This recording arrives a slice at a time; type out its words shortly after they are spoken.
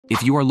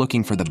If you are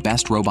looking for the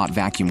best robot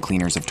vacuum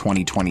cleaners of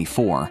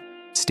 2024,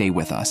 stay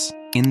with us.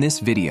 In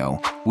this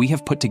video, we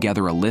have put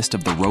together a list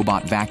of the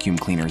robot vacuum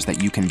cleaners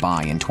that you can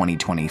buy in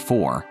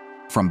 2024.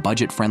 From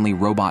budget-friendly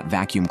robot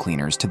vacuum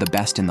cleaners to the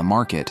best in the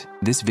market,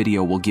 this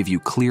video will give you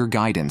clear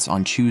guidance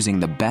on choosing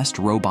the best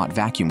robot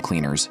vacuum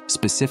cleaners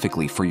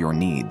specifically for your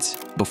needs.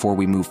 Before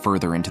we move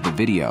further into the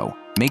video,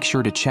 make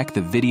sure to check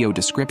the video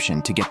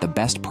description to get the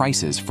best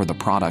prices for the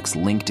products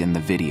linked in the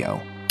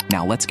video.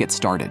 Now let's get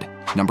started.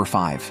 Number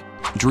 5.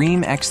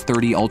 Dreame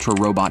X30 Ultra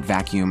Robot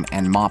Vacuum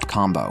and Mop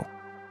Combo.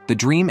 The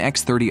Dreame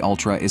X30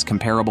 Ultra is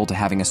comparable to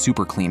having a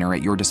super cleaner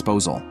at your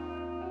disposal.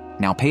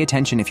 Now pay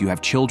attention if you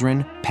have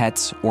children,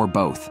 pets, or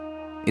both.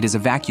 It is a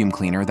vacuum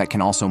cleaner that can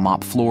also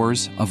mop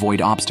floors,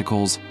 avoid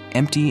obstacles,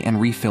 empty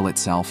and refill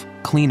itself,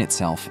 clean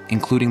itself,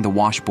 including the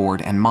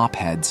washboard and mop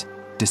heads,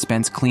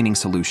 dispense cleaning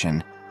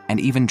solution, and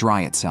even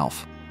dry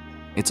itself.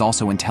 It's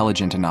also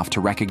intelligent enough to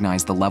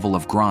recognize the level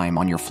of grime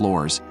on your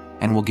floors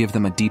and will give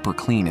them a deeper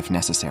clean if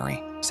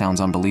necessary.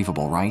 Sounds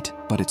unbelievable, right?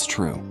 But it's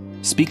true.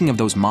 Speaking of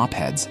those mop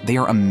heads, they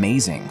are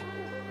amazing.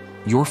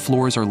 Your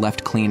floors are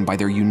left clean by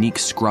their unique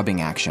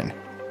scrubbing action.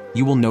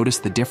 You will notice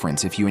the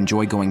difference if you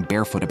enjoy going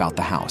barefoot about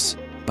the house,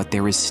 but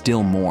there is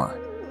still more.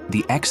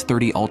 The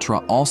X30 Ultra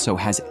also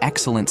has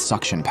excellent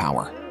suction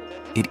power.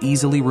 It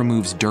easily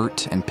removes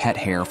dirt and pet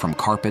hair from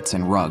carpets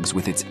and rugs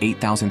with its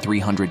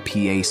 8,300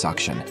 PA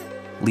suction,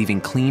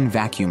 leaving clean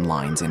vacuum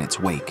lines in its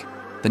wake.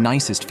 The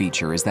nicest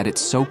feature is that it's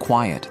so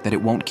quiet that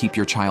it won't keep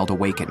your child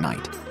awake at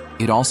night.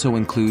 It also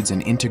includes an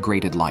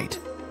integrated light,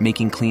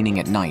 making cleaning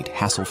at night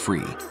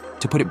hassle-free.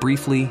 To put it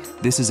briefly,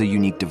 this is a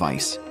unique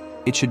device.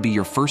 It should be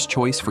your first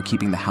choice for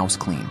keeping the house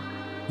clean.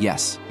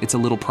 Yes, it's a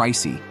little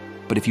pricey,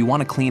 but if you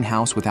want a clean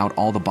house without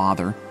all the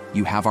bother,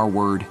 you have our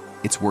word,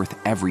 it's worth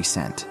every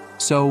cent.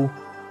 So,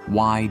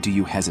 why do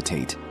you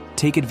hesitate?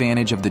 Take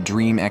advantage of the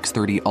Dreame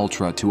X30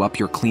 Ultra to up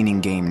your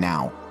cleaning game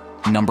now.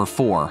 Number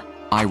 4.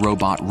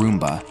 iRobot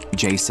Roomba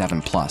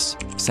J7 Plus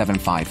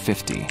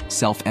 7550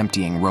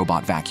 Self-Emptying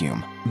Robot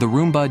Vacuum. The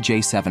Roomba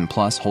J7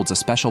 Plus holds a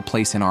special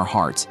place in our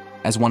hearts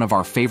as one of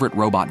our favorite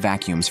robot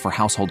vacuums for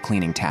household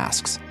cleaning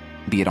tasks,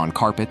 be it on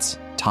carpets,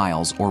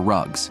 tiles, or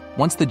rugs.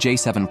 Once the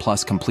J7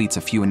 Plus completes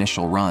a few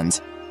initial runs,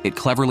 it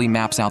cleverly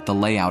maps out the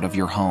layout of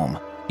your home.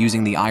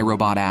 Using the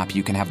iRobot app,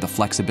 you can have the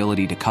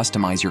flexibility to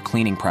customize your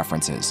cleaning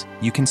preferences.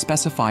 You can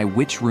specify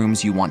which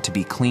rooms you want to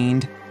be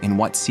cleaned, in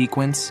what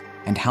sequence,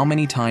 and how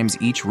many times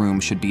each room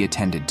should be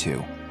attended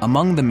to.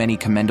 Among the many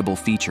commendable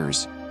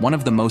features, one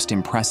of the most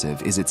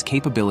impressive is its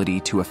capability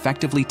to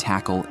effectively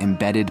tackle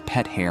embedded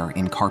pet hair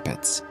in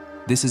carpets.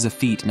 This is a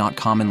feat not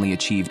commonly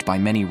achieved by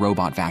many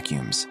robot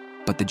vacuums,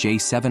 but the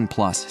J7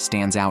 Plus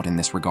stands out in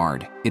this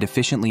regard. It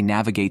efficiently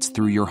navigates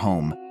through your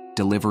home,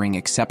 delivering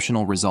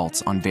exceptional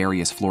results on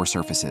various floor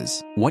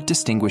surfaces. What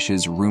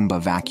distinguishes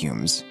Roomba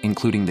vacuums,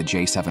 including the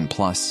J7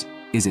 Plus,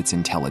 is its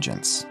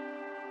intelligence.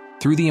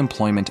 Through the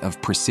employment of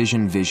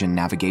precision vision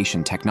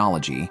navigation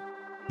technology,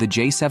 the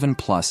J7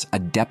 Plus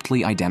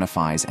adeptly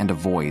identifies and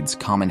avoids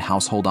common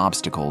household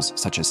obstacles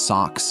such as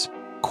socks,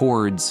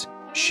 cords,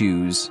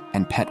 shoes,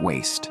 and pet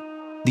waste.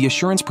 The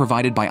assurance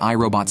provided by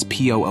iRobot's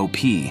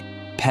POOP,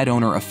 Pet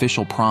Owner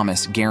Official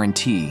Promise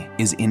Guarantee,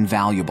 is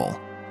invaluable.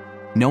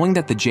 Knowing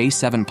that the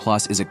J7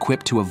 Plus is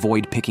equipped to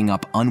avoid picking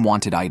up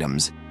unwanted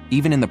items,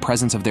 even in the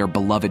presence of their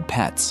beloved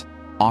pets,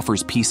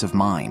 offers peace of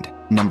mind.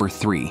 Number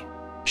 3.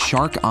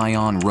 Shark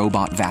Ion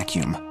Robot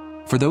Vacuum.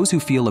 For those who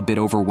feel a bit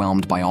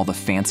overwhelmed by all the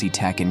fancy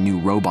tech and new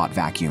robot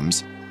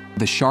vacuums,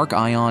 the Shark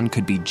Ion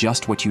could be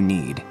just what you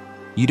need.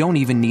 You don't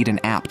even need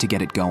an app to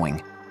get it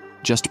going.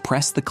 Just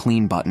press the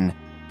clean button,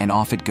 and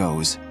off it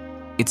goes.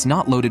 It's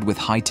not loaded with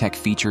high-tech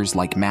features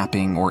like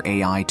mapping or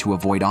AI to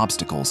avoid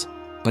obstacles,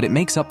 but it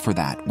makes up for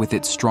that with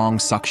its strong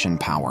suction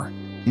power.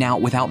 Now,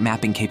 without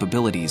mapping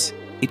capabilities,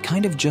 it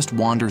kind of just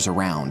wanders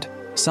around,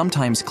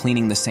 sometimes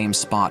cleaning the same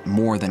spot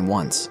more than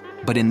once.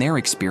 But in their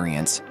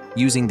experience,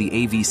 using the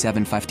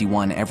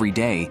AV751 every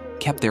day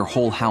kept their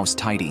whole house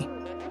tidy.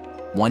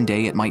 One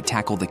day it might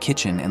tackle the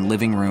kitchen and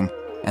living room,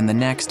 and the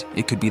next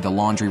it could be the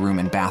laundry room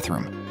and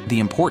bathroom.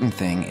 The important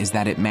thing is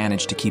that it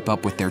managed to keep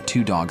up with their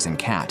 2 dogs and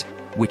cat,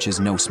 which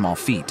is no small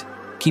feat.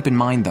 Keep in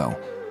mind though,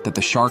 that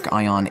the Shark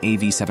Ion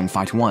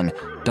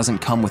AV751 doesn't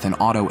come with an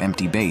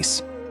auto-empty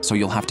base, so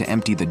you'll have to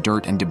empty the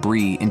dirt and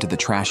debris into the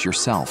trash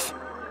yourself.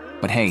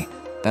 But hey,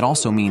 that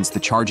also means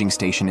the charging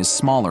station is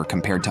smaller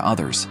compared to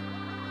others.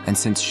 And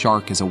since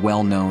Shark is a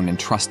well-known and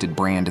trusted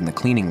brand in the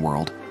cleaning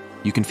world,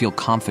 you can feel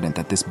confident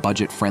that this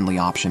budget-friendly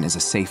option is a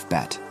safe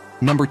bet.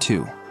 Number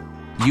 2.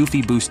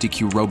 eufy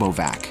BoostIQ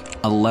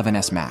RoboVac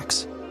 11S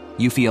Max.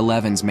 eufy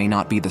 11s may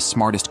not be the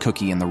smartest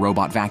cookie in the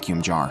robot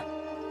vacuum jar.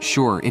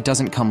 Sure, it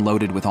doesn't come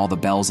loaded with all the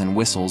bells and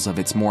whistles of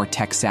its more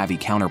tech-savvy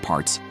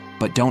counterparts,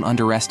 but don't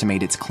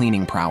underestimate its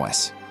cleaning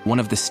prowess. One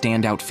of the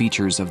standout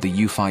features of the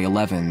eufy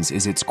 11s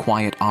is its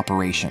quiet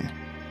operation.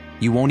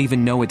 You won't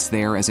even know it's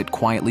there as it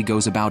quietly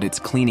goes about its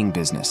cleaning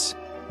business,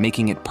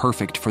 making it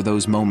perfect for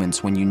those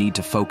moments when you need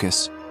to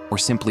focus or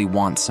simply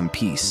want some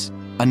peace.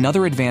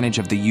 Another advantage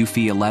of the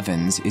eufy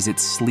 11s is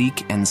its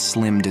sleek and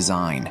slim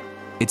design.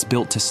 It's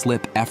built to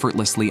slip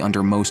effortlessly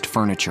under most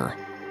furniture,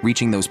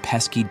 reaching those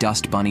pesky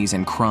dust bunnies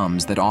and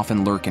crumbs that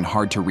often lurk in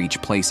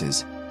hard-to-reach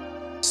places.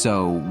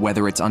 So,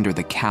 whether it's under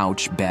the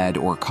couch, bed,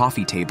 or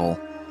coffee table,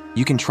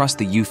 you can trust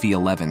the eufy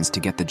 11s to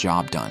get the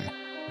job done.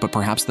 But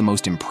perhaps the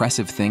most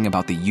impressive thing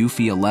about the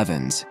eufy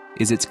 11s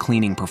is its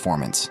cleaning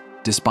performance.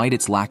 Despite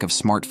its lack of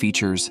smart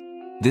features,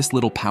 this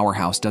little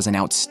powerhouse does an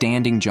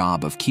outstanding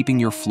job of keeping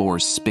your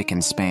floors spick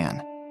and span.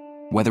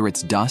 Whether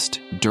it's dust,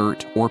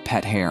 dirt, or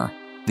pet hair,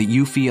 the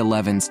eufy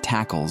 11s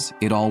tackles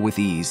it all with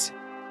ease,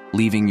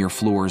 leaving your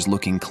floors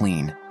looking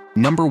clean.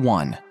 Number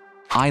 1.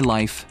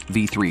 iLIFE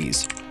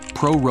V3s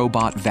Pro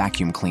Robot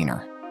Vacuum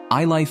Cleaner.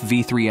 iLIFE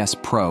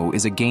V3s Pro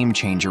is a game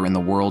changer in the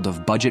world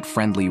of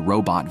budget-friendly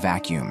robot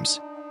vacuums.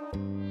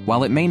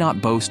 While it may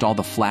not boast all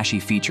the flashy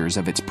features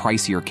of its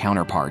pricier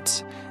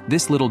counterparts,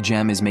 this little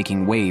gem is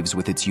making waves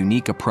with its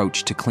unique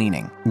approach to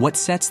cleaning. What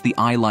sets the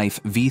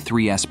iLIFE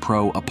V3s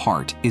Pro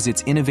apart is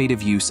its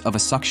innovative use of a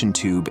suction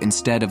tube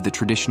instead of the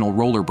traditional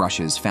roller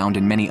brushes found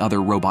in many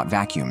other robot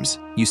vacuums.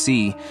 You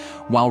see,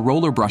 while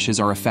roller brushes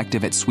are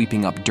effective at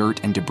sweeping up dirt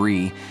and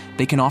debris,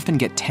 they can often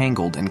get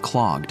tangled and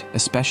clogged,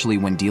 especially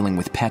when dealing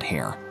with pet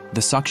hair.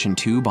 The suction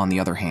tube, on the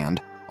other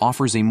hand,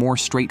 offers a more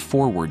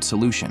straightforward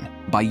solution.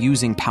 By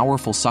using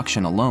powerful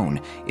suction alone,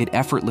 it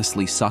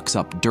effortlessly sucks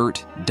up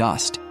dirt,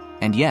 dust,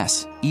 and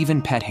yes, even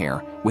pet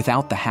hair,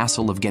 without the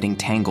hassle of getting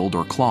tangled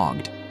or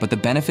clogged. But the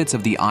benefits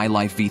of the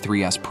iLIFE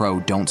V3s Pro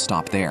don't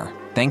stop there.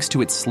 Thanks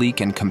to its sleek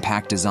and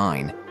compact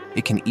design,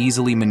 it can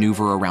easily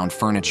maneuver around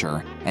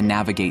furniture and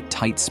navigate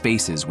tight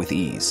spaces with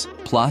ease.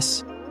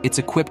 Plus, it's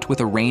equipped with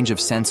a range of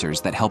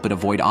sensors that help it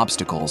avoid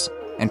obstacles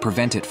and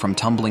prevent it from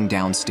tumbling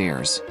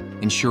downstairs,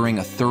 ensuring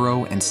a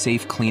thorough and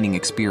safe cleaning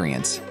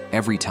experience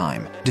every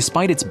time.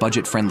 Despite its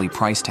budget-friendly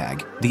price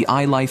tag, the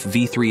iLIFE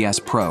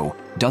V3s Pro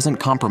doesn't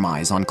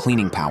compromise on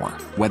cleaning power.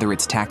 Whether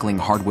it's tackling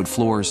hardwood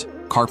floors,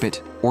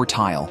 carpet, or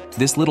tile,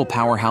 this little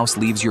powerhouse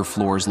leaves your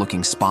floors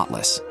looking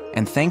spotless.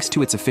 And thanks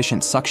to its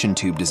efficient suction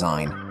tube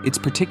design, it's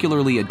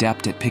particularly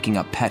adept at picking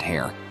up pet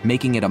hair,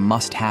 making it a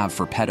must-have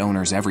for pet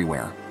owners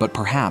everywhere. But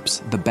perhaps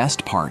the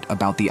best part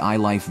about the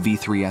iLIFE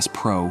V3s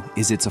Pro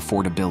is its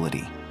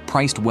affordability.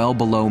 Priced well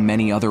below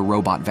many other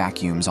robot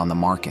vacuums on the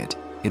market,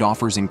 it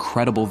offers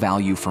incredible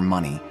value for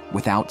money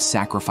without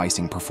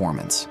sacrificing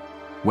performance.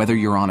 Whether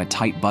you're on a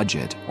tight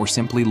budget or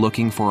simply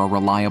looking for a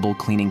reliable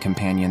cleaning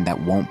companion that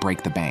won't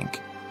break the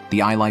bank, the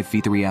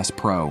iLIFE V3s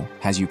Pro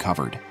has you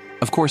covered.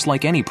 Of course,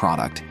 like any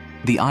product,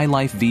 the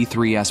iLIFE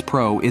V3s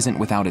Pro isn't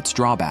without its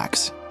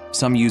drawbacks.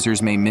 Some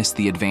users may miss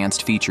the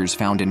advanced features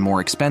found in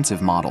more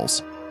expensive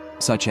models,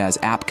 such as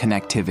app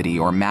connectivity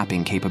or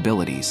mapping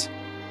capabilities.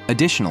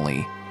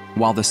 Additionally,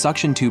 while the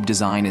suction tube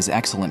design is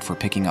excellent for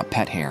picking up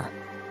pet hair,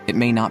 it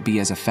may not be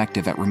as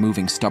effective at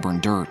removing stubborn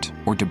dirt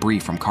or debris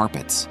from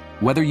carpets.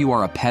 Whether you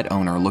are a pet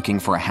owner looking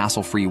for a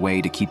hassle-free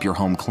way to keep your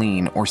home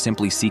clean or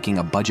simply seeking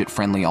a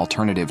budget-friendly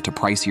alternative to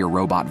pricier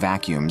robot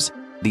vacuums,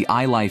 the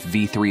iLIFE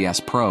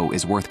V3s Pro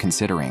is worth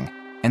considering.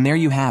 And there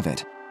you have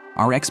it.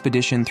 Our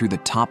expedition through the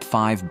top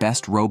 5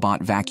 best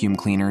robot vacuum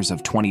cleaners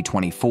of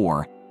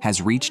 2024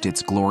 has reached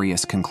its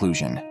glorious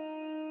conclusion.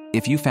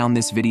 If you found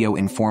this video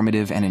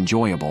informative and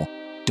enjoyable,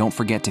 don't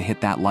forget to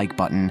hit that like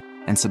button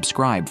and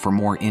subscribe for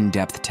more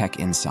in-depth tech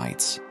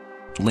insights.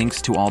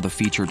 Links to all the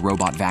featured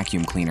robot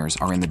vacuum cleaners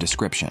are in the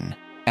description.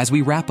 As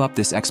we wrap up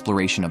this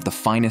exploration of the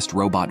finest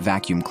robot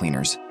vacuum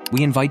cleaners,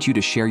 we invite you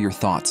to share your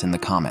thoughts in the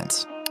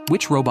comments.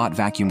 Which robot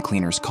vacuum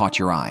cleaners caught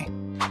your eye?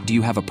 Do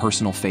you have a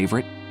personal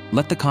favorite?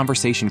 Let the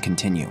conversation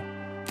continue.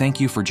 Thank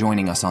you for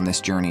joining us on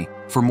this journey.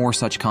 For more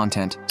such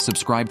content,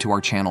 subscribe to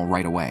our channel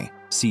right away.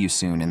 See you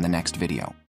soon in the next video.